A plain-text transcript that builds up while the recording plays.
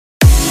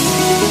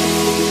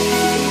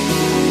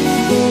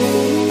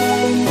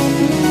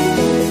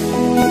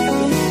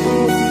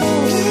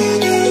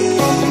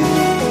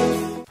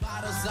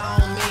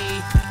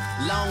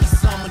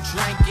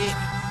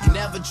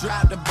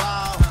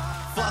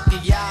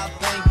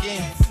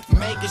thinking,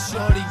 making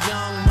sure the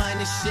young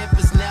money ship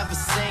is never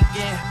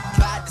sinking.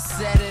 About to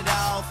set it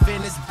off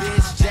in this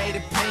bitch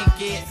Jada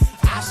Pinkett.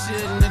 I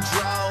shouldn't have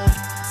drove,